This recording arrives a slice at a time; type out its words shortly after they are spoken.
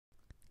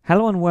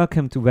Hello and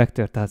welcome to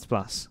Vector Touch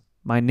Plus.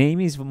 My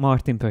name is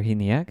Martin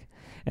Perhiniak,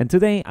 and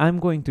today I'm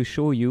going to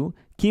show you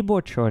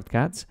keyboard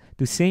shortcuts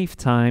to save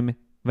time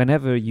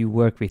whenever you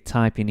work with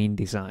type in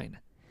InDesign.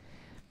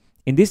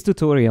 In this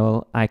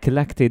tutorial, I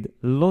collected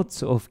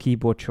lots of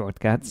keyboard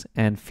shortcuts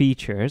and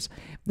features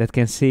that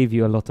can save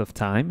you a lot of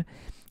time,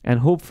 and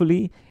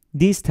hopefully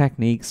these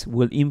techniques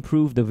will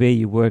improve the way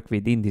you work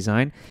with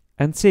InDesign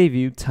and save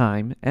you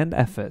time and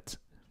effort.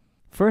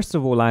 First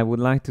of all, I would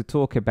like to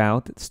talk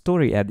about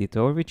Story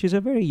Editor, which is a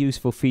very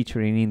useful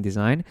feature in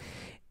InDesign,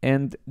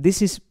 and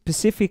this is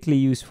specifically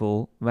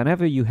useful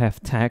whenever you have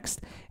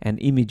text and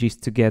images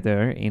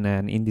together in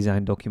an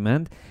InDesign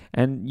document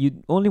and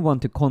you only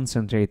want to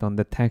concentrate on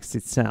the text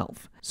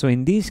itself. So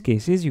in these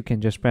cases, you can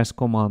just press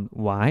Command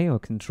Y or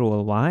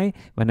Control Y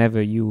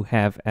whenever you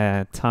have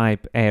a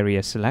type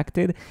area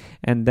selected,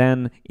 and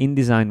then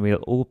InDesign will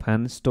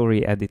open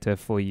Story Editor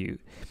for you.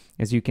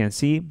 As you can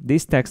see,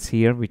 this text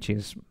here, which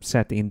is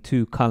set in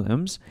 2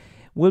 columns,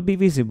 will be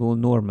visible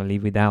normally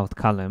without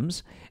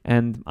columns,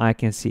 and I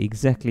can see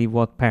exactly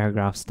what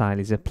paragraph style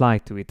is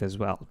applied to it as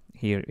well.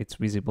 Here it's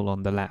visible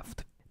on the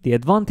left. The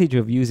advantage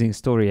of using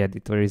Story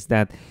Editor is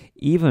that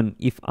even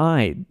if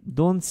I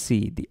don't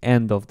see the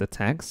end of the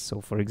text,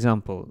 so for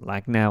example,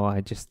 like now I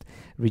just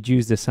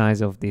reduce the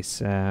size of this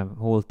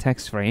whole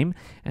text frame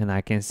and I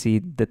can see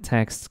the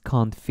text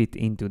can't fit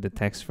into the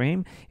text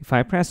frame. If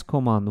I press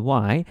Command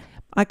Y,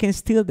 I can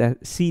still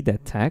see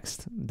that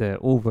text, the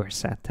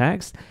overset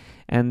text,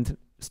 and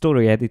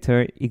Story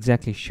Editor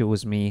exactly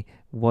shows me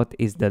what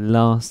is the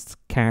last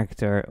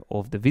character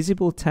of the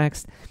visible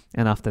text,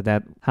 and after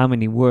that, how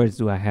many words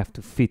do I have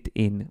to fit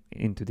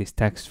into this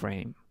text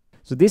frame.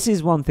 So this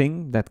is one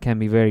thing that can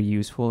be very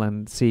useful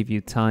and save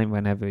you time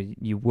whenever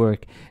you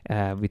work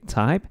with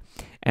type.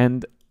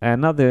 And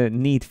another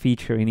neat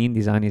feature in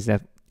InDesign is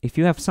that if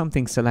you have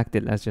something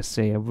selected, let's just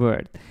say a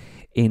word,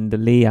 in the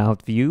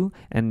layout view,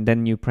 and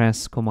then you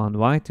press Command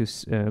Y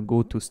to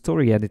go to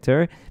Story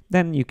Editor,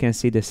 then you can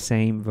see the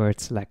same word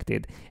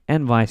selected,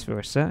 and vice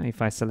versa.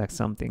 If I select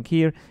something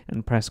here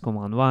and press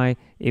Command Y,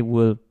 it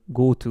will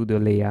go to the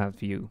layout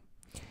view.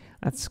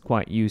 That's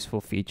quite useful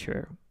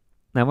feature.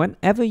 Now,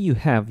 whenever you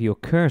have your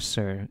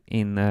cursor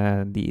in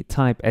the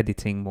type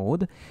editing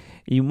mode,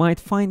 you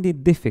might find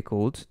it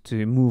difficult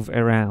to move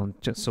around,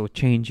 so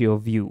change your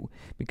view,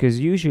 because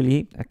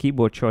usually a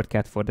keyboard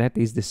shortcut for that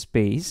is the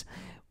space.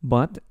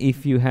 But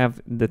if you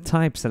have the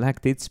type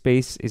selected,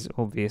 space is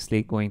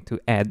obviously going to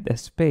add a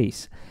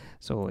space.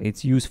 So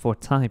it's used for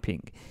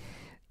typing.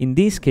 In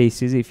these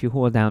cases, if you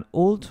hold down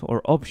Alt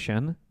or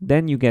Option,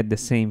 then you get the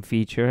same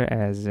feature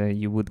as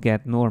you would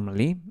get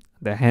normally,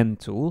 the hand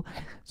tool.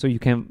 So you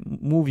can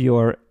move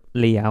your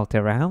layout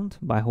around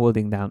by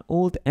holding down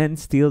Alt and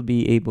still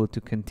be able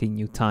to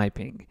continue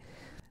typing.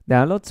 There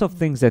are lots of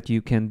things that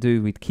you can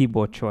do with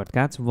keyboard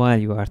shortcuts while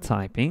you are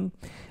typing.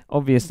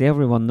 Obviously,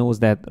 everyone knows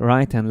that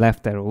right and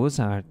left arrows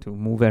are to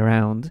move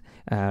around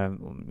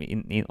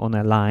on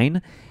a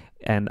line,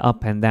 and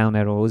up and down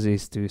arrows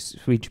is to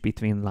switch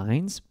between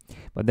lines.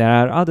 But there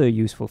are other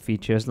useful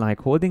features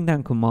like holding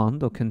down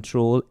Command or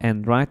Control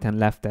and right and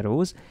left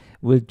arrows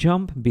will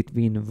jump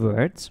between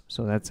words,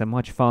 so that's a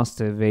much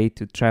faster way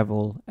to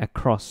travel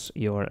across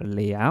your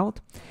layout.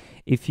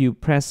 If you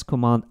press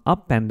Command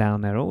up and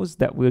down arrows,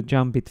 that will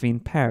jump between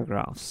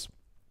paragraphs.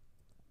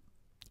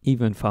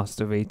 Even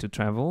faster way to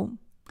travel.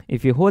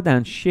 If you hold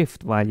down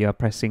Shift while you are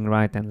pressing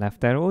right and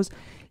left arrows,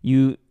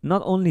 you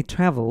not only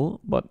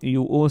travel, but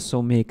you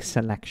also make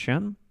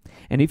selection.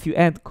 And if you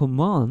add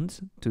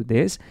Command to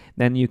this,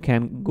 then you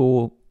can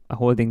go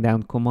holding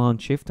down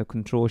Command Shift or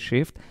Control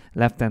Shift,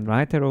 left and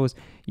right arrows,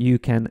 you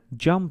can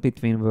jump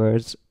between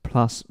words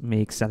plus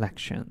make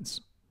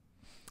selections.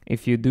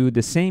 If you do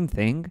the same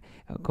thing,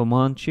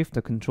 Command Shift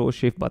or Control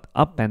Shift but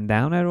up and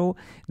down arrow,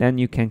 then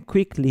you can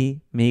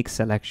quickly make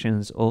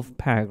selections of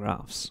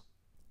paragraphs.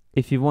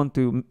 If you want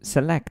to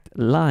select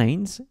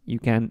lines, you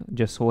can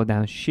just hold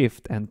down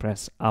Shift and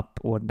press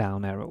up or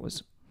down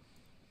arrows.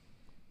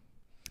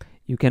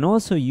 You can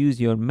also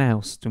use your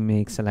mouse to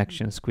make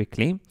selections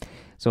quickly.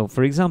 So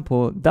for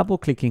example, double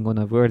clicking on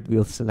a word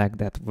will select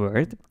that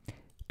word.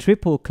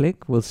 Triple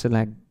click will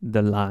select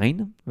the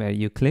line where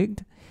you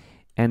clicked.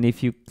 And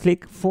if you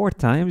click 4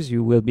 times,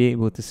 you will be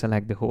able to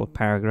select the whole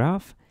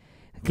paragraph.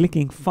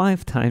 Clicking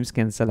 5 times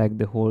can select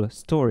the whole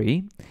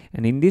story.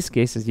 And in this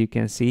case, as you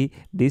can see,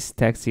 this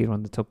text here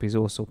on the top is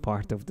also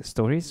part of the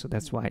story. So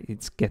that's why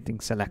it's getting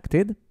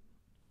selected.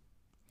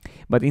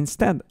 But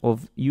instead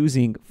of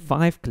using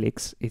 5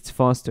 clicks, it's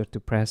faster to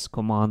press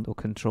Command or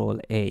Control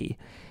A,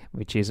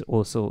 which is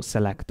also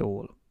select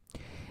all.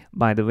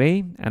 By the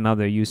way,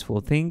 another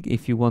useful thing,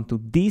 if you want to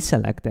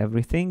deselect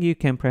everything, you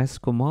can press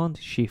Command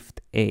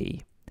Shift A.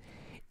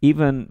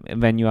 Even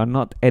when you are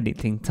not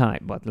editing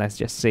type, but let's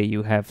just say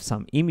you have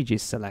some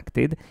images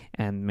selected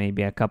and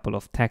maybe a couple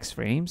of text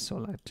frames. So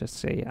let's just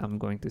say I'm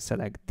going to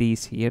select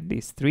these here,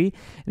 these 3.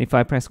 And if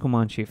I press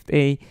Command Shift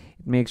A,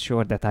 it makes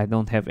sure that I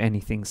don't have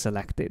anything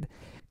selected.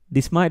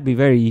 This might be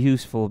very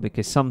useful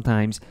because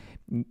sometimes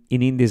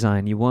in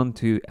InDesign you want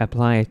to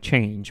apply a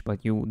change,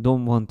 but you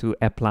don't want to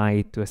apply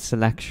it to a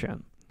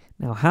selection.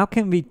 Now, how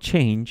can we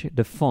change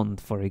the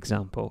font, for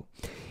example?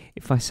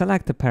 If I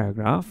select a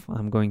paragraph,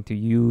 I'm going to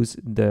use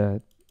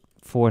the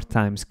 4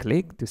 times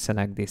click to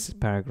select this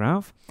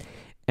paragraph.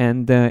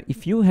 And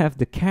if you have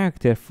the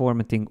character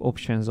formatting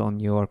options on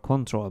your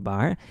control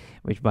bar,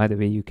 which by the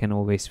way, you can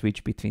always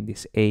switch between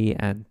this A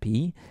and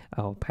P,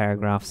 or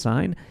paragraph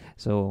sign.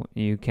 So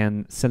you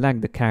can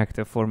select the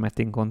character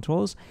formatting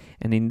controls.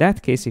 And in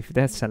that case, if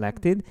that's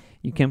selected,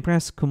 you can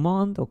press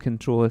Command or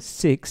Control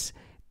 6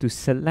 to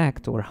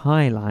select or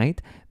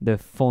highlight the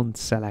font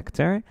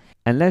selector.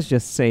 And let's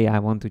just say I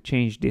want to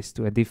change this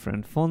to a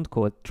different font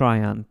called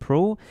Tryon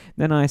Pro.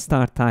 Then I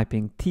start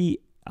typing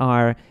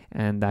TR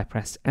and I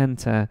press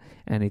enter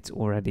and it's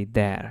already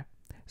there.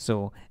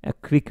 So a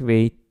quick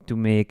way to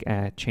make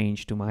a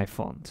change to my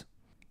font.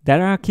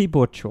 There are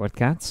keyboard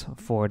shortcuts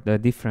for the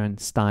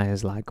different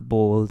styles like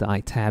bold,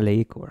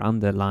 italic or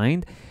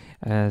underlined.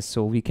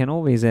 So we can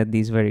always add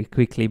these very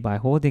quickly by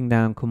holding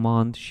down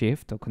Command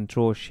Shift or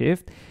Control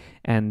Shift,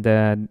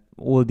 and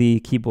all the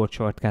keyboard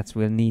shortcuts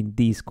will need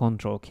these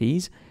control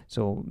keys.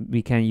 So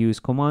we can use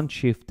Command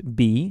Shift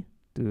B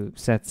to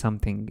set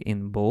something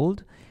in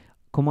bold,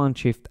 Command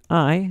Shift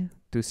I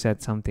to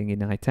set something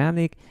in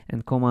italic,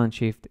 and Command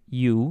Shift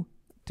U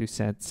to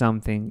set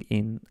something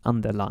in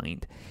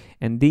underlined.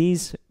 And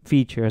these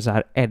features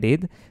are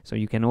added, so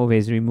you can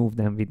always remove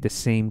them with the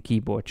same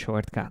keyboard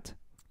shortcut.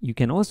 You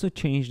can also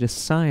change the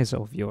size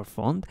of your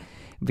font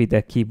with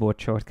a keyboard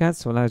shortcut.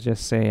 So let's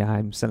just say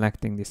I'm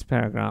selecting this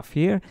paragraph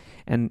here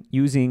and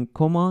using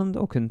Command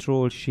or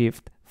Control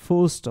Shift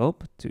full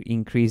stop to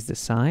increase the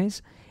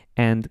size,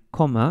 and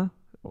comma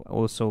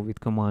also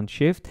with Command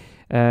Shift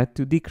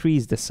to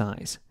decrease the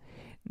size.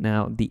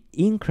 Now the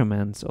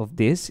increments of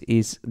this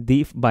is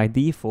by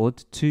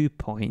default 2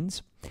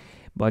 points,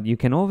 but you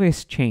can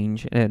always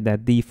change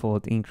that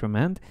default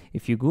increment.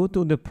 If you go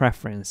to the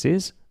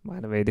preferences, by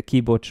the way, the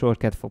keyboard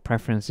shortcut for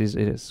preferences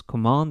is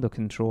Command or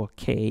Control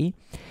K.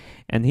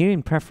 And here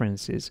in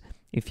preferences,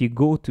 if you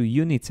go to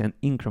units and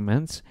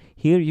increments,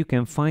 here you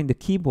can find the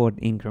keyboard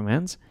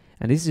increments.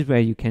 And this is where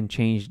you can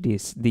change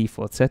these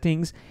default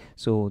settings.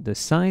 So the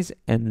size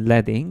and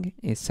leading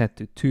is set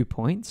to 2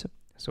 points.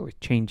 So it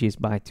changes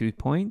by 2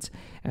 points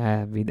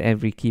with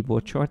every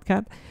keyboard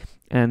shortcut.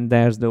 And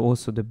there's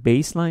also the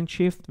baseline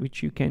shift,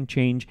 which you can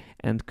change,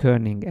 and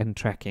kerning and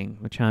tracking,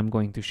 which I'm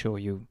going to show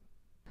you.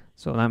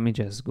 So let me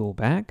just go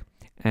back,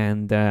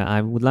 and I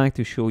would like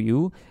to show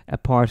you,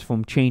 apart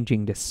from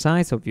changing the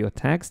size of your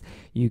text,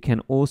 you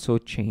can also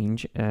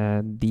change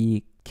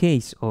the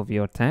case of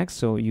your text.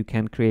 So you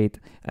can create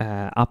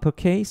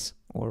uppercase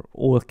or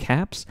all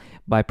caps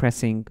by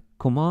pressing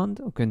Command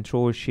or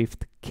Control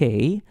Shift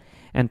K,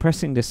 and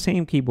pressing the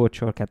same keyboard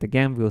shortcut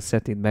again will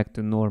set it back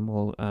to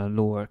normal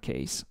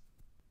lowercase.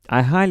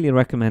 I highly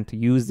recommend to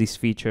use this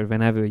feature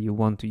whenever you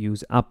want to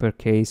use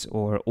uppercase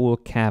or all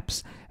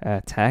caps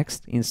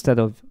text instead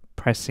of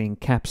pressing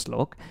caps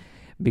lock,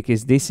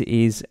 because this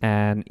is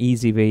an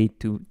easy way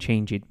to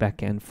change it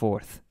back and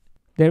forth.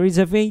 There is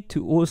a way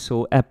to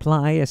also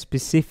apply a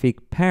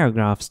specific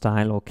paragraph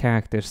style or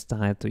character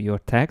style to your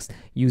text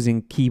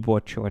using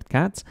keyboard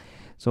shortcuts.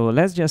 So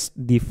let's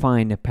just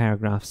define a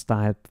paragraph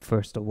style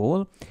first of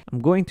all. I'm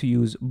going to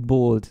use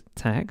bold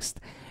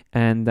text,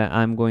 and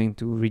I'm going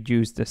to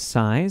reduce the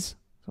size,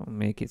 so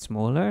make it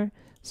smaller,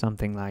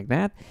 something like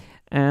that,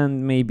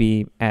 and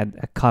maybe add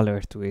a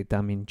color to it. I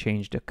mean,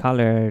 change the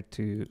color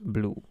to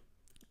blue.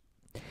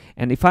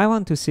 And if I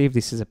want to save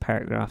this as a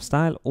paragraph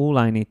style, all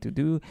I need to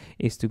do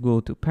is to go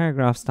to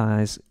paragraph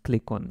styles,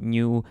 click on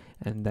new,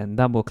 and then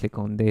double click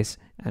on this,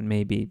 and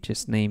maybe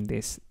just name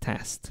this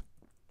test.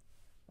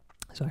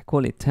 So I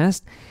call it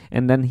test,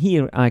 and then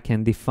here I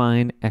can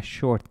define a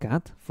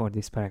shortcut for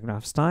this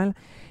paragraph style.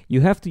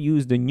 You have to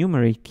use the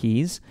numeric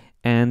keys,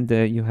 and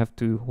you have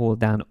to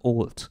hold down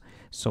Alt.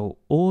 So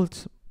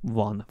Alt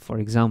 1, for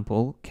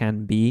example,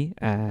 can be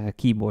a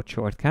keyboard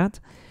shortcut,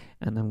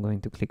 and I'm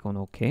going to click on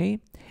OK.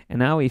 And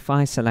now if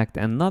I select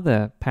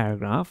another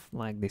paragraph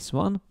like this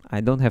one,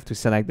 I don't have to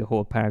select the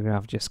whole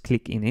paragraph, just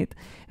click in it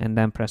and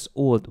then press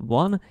Alt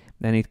 1,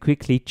 then it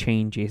quickly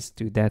changes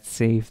to that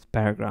saved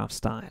paragraph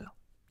style.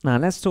 Now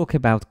let's talk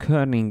about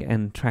kerning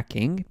and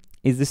tracking.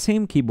 It's the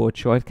same keyboard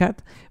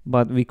shortcut,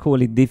 but we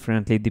call it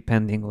differently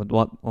depending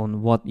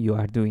on what you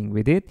are doing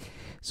with it.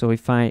 So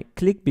if I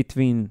click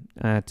between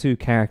two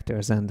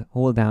characters and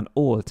hold down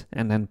Alt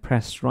and then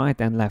press right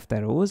and left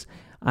arrows,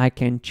 I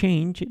can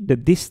change the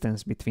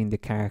distance between the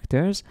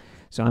characters.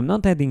 So I'm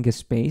not adding a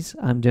space,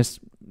 I'm just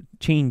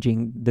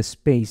changing the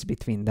space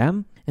between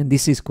them, and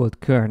this is called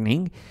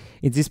kerning.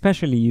 It's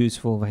especially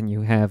useful when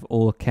you have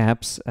all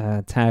caps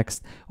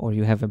text, or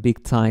you have a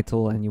big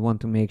title and you want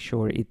to make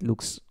sure it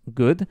looks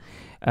good.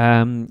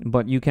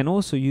 But you can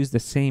also use the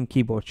same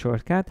keyboard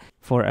shortcut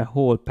for a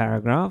whole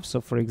paragraph.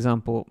 So for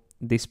example,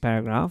 this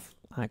paragraph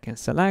I can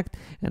select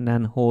and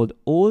then hold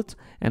Alt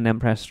and then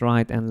press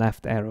right and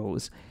left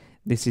arrows.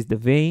 This is the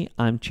way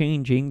I'm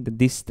changing the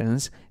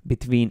distance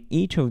between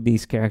each of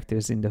these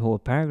characters in the whole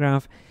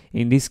paragraph.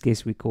 In this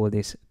case, we call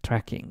this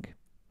tracking.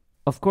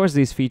 Of course,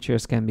 these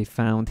features can be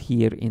found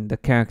here in the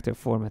character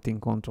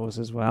formatting controls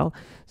as well.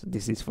 So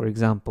this is, for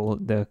example,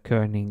 the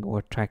kerning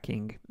or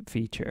tracking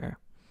feature.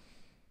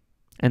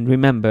 And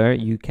remember,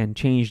 you can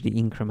change the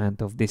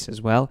increment of this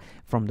as well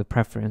from the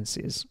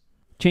preferences.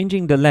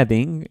 Changing the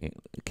leading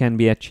can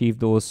be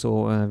achieved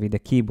also with a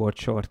keyboard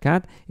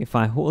shortcut. If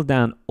I hold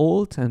down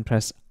Alt and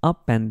press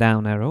up and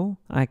down arrow,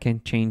 I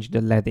can change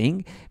the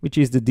leading, which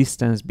is the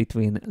distance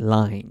between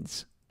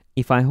lines.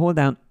 If I hold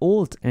down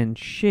Alt and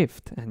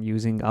Shift and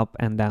using up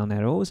and down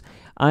arrows,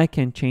 I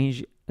can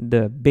change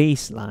the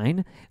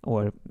baseline,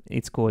 or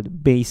it's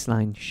called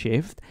baseline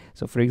shift.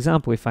 So for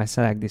example, if I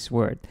select this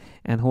word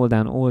and hold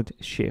down Alt,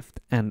 Shift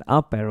and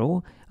up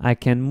arrow, I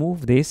can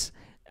move this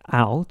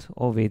out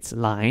of its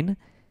line,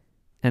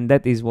 and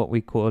that is what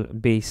we call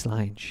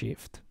baseline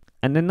shift.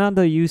 And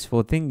another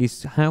useful thing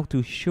is how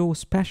to show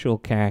special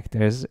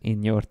characters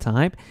in your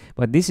type,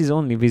 but this is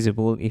only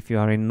visible if you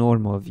are in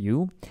normal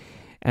view.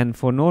 And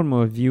for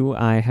normal view,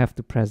 I have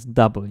to press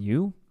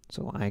W,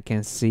 so I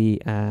can see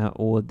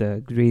all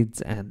the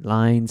grids and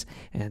lines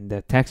and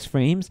the text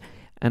frames.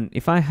 And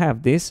if I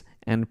have this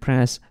and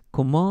press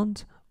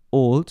Command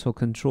Alt or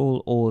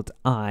Control Alt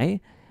I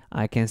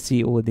can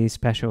see all these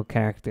special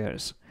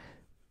characters.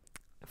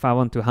 If I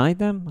want to hide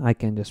them, I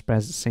can just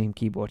press the same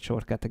keyboard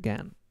shortcut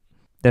again.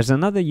 There's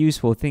another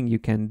useful thing you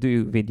can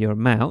do with your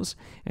mouse,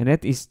 and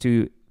that is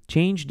to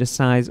change the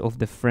size of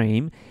the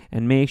frame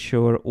and make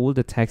sure all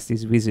the text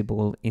is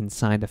visible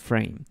inside the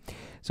frame.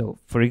 So,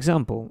 for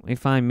example,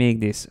 if I make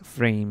this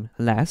frame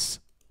less,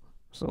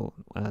 so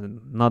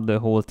not the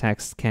whole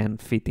text can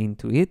fit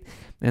into it,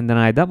 and then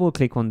I double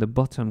click on the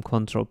bottom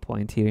control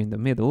point here in the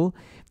middle,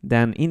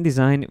 then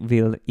InDesign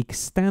will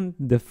extend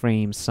the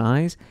frame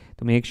size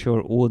to make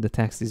sure all the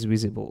text is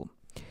visible.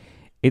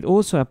 It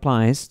also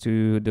applies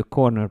to the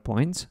corner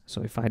points.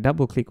 So if I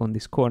double click on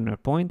this corner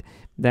point,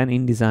 then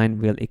InDesign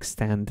will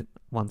extend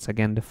once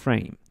again the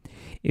frame.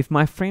 If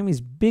my frame is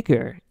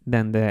bigger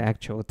than the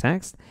actual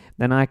text,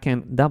 then I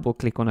can double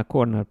click on a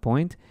corner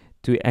point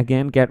to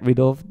again get rid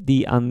of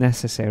the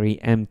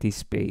unnecessary empty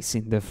space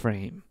in the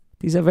frame.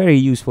 This is a very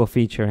useful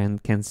feature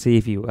and can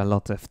save you a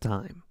lot of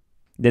time.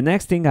 The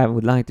next thing I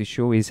would like to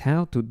show is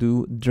how to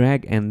do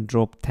drag and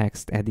drop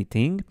text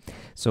editing.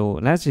 So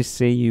let's just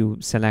say you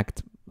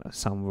select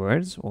some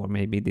words or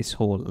maybe this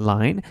whole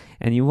line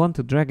and you want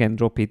to drag and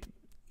drop it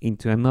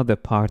into another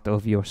part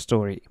of your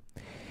story.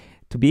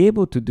 To be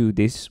able to do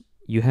this,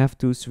 you have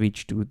to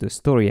switch to the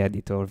story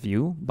editor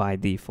view by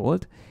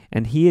default,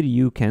 and here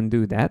you can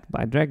do that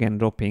by drag and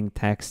dropping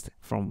text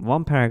from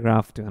one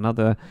paragraph to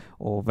another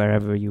or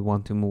wherever you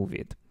want to move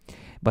it.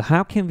 But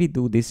how can we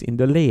do this in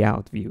the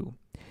layout view?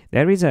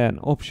 There is an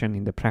option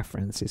in the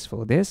preferences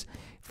for this.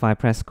 If I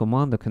press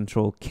Command or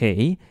Control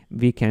K,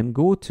 we can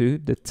go to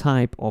the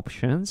type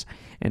options,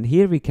 and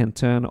here we can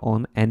turn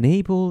on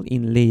Enable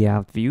in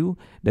Layout View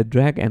the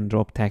drag and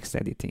drop text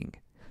editing.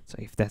 So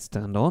if that's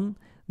turned on,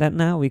 then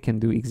now we can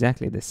do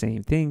exactly the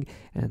same thing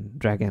and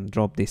drag and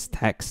drop this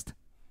text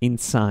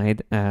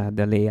inside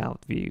the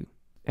layout view.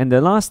 And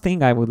the last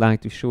thing I would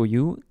like to show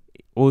you,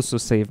 also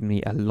saved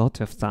me a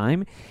lot of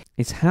time,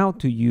 is how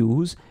to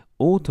use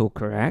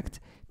autocorrect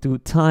to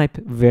type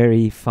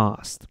very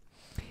fast.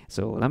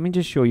 So let me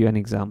just show you an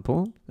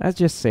example. Let's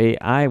just say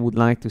I would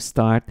like to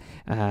start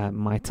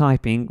my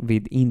typing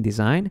with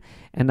InDesign,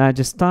 and I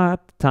just start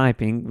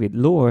typing with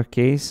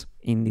lowercase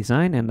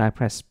InDesign and I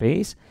press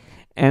space,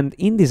 and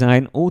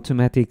InDesign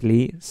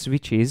automatically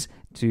switches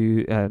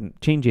to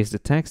changes the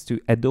text to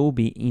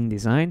Adobe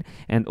InDesign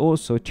and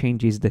also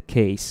changes the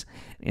case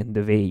in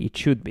the way it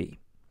should be.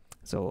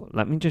 So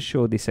let me just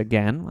show this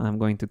again. I'm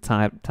going to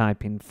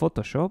type in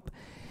Photoshop.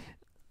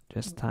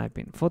 Just type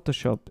in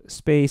Photoshop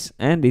space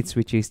and it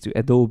switches to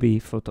Adobe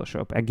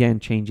Photoshop. Again,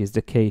 changes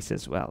the case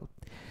as well.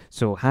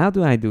 So how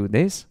do I do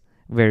this?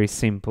 Very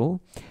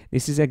simple.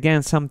 This is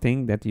again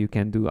something that you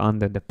can do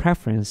under the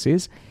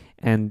preferences,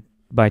 and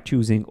by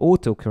choosing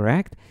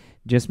autocorrect,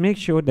 just make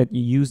sure that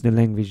you use the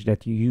language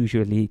that you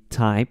usually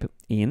type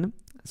in.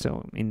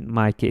 So in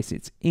my case,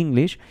 it's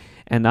English,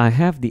 and I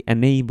have the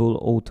enable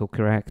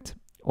autocorrect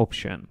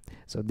option.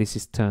 So this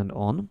is turned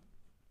on.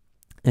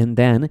 And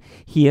then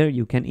here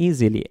you can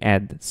easily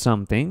add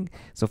something.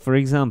 So for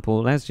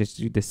example, let's just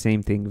do the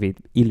same thing with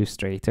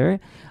Illustrator.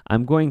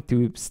 I'm going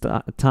to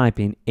type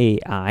in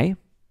AI.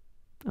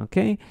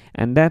 Okay,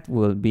 and that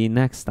will be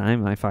next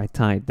time if I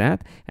type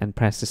that and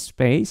press a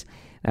space,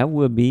 that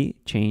will be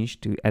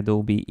changed to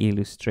Adobe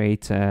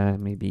Illustrator.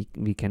 Maybe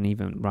we can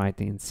even write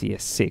in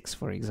CS6,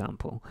 for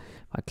example.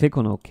 I click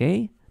on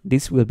OK.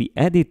 This will be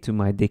added to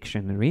my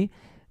dictionary.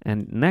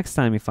 And next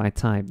time if I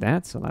type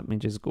that, so let me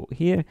just go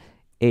here,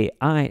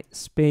 AI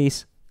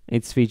space,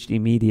 it switched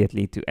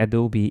immediately to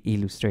Adobe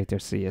Illustrator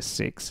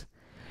CS6.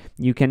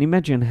 You can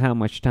imagine how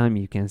much time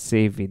you can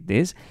save with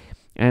this.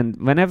 And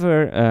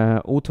whenever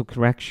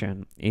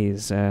autocorrection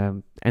is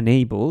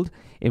enabled,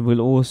 it will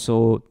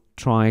also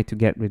try to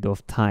get rid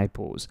of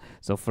typos.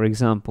 So for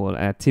example,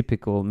 a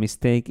typical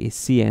mistake is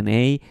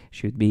CNA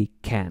should be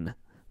can.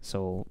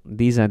 So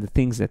these are the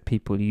things that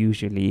people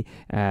usually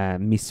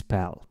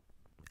misspell.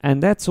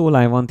 And that's all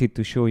I wanted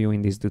to show you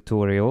in this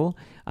tutorial.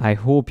 I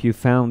hope you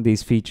found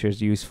these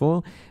features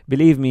useful.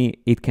 Believe me,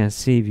 it can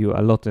save you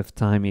a lot of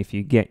time if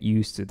you get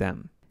used to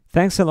them.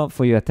 Thanks a lot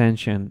for your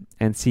attention,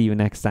 and see you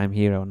next time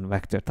here on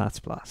Vector Tuts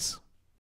Plus.